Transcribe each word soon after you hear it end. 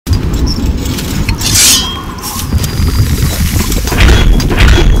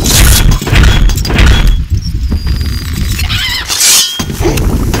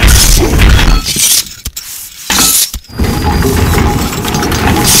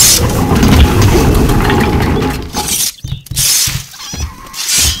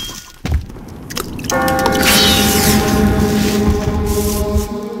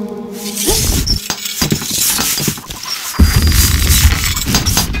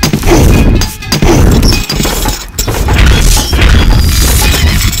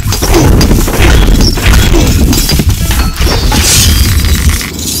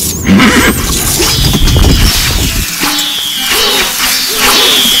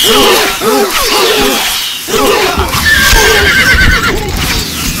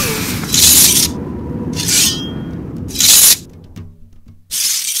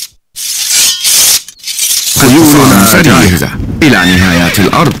إلى نهايات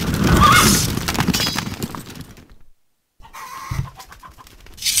الأرض.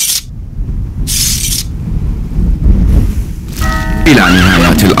 إلى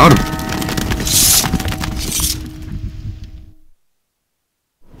نهايات الأرض.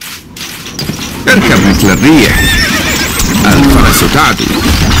 اركب مثل الريح، الفرس تعدو.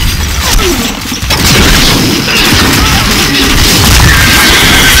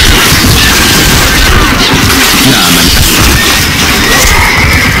 لا من أسرع.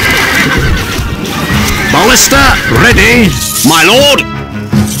 Ballista ready, my lord.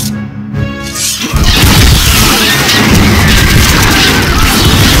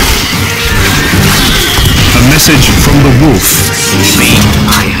 A message from the wolf. Me,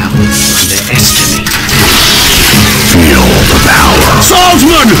 I have underestimated. Feel the power.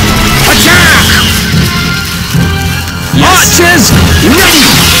 Swordsman, attack! Yes. Archers, run!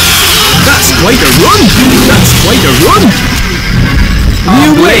 That's quite a run! That's quite a run!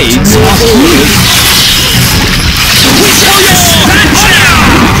 New blades are new.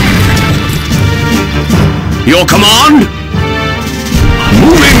 Your command?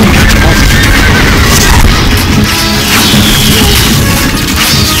 Moving!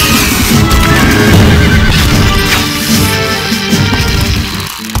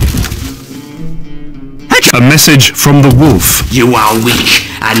 A message from the wolf. You are weak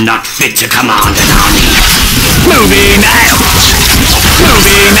and not fit to command an army. Moving out!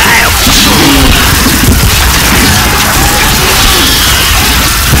 Moving out!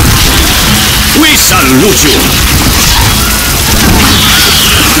 We salute you!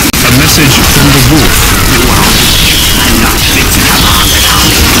 A message from the wolf. You are weak and not fit to command an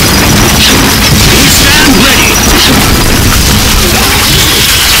army. We stand ready!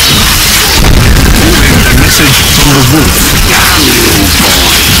 A message from the wolf. Damn you,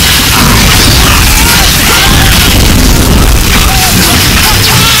 boy!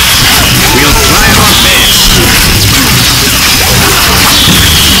 We'll try our best!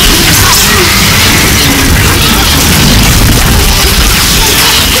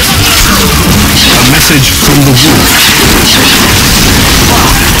 A message from the wolf.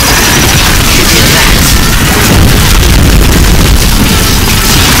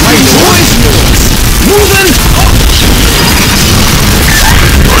 My choice yours! Moving up!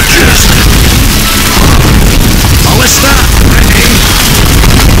 Archers! Ballista ready!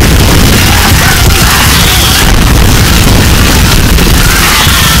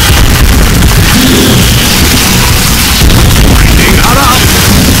 Winding her up!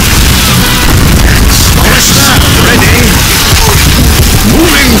 Ballista ready!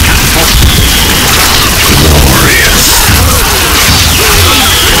 Moving! Glorious!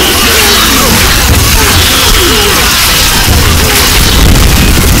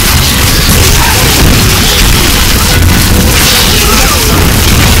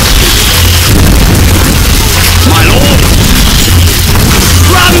 My lord!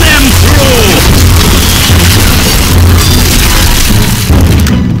 Run them through!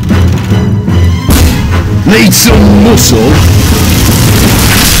 Need some muscle.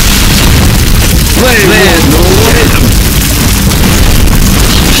 There's no rhythm.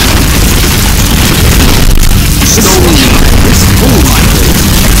 Stone is full, my lord.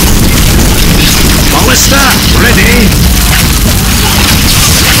 Ballista ready.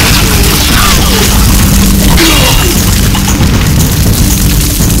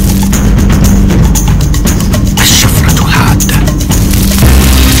 الشفرة حادة.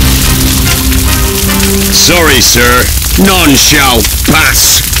 Sorry, sir. None shall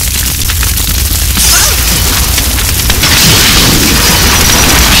pass.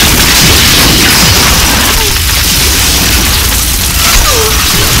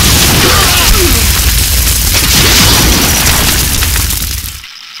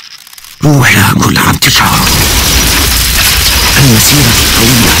 روح كل عام تشعر المسيرة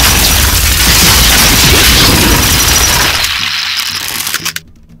طويلة.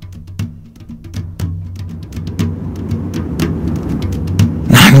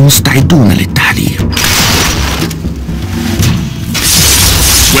 نحن مستعدون للتحرير.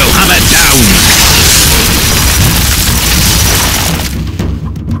 We'll have it down.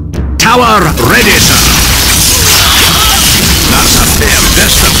 Tower ready, sir. That's a fair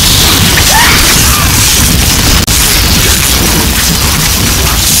distance.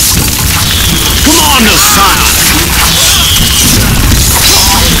 Commander, sire.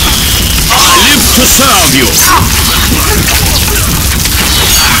 I live to serve you.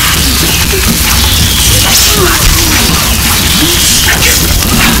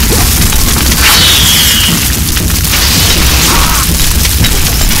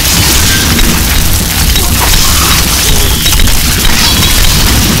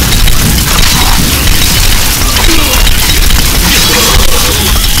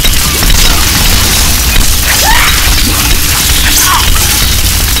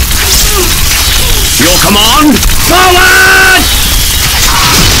 Stronghold! Forward!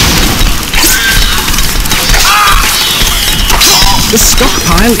 The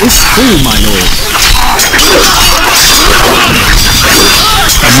stockpile is full, my lord.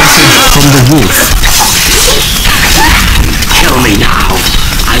 A message from the wolf. Kill me now.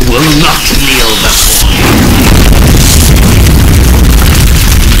 I will not kneel before you.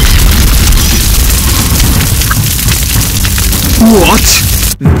 What?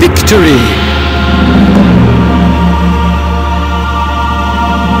 Victory!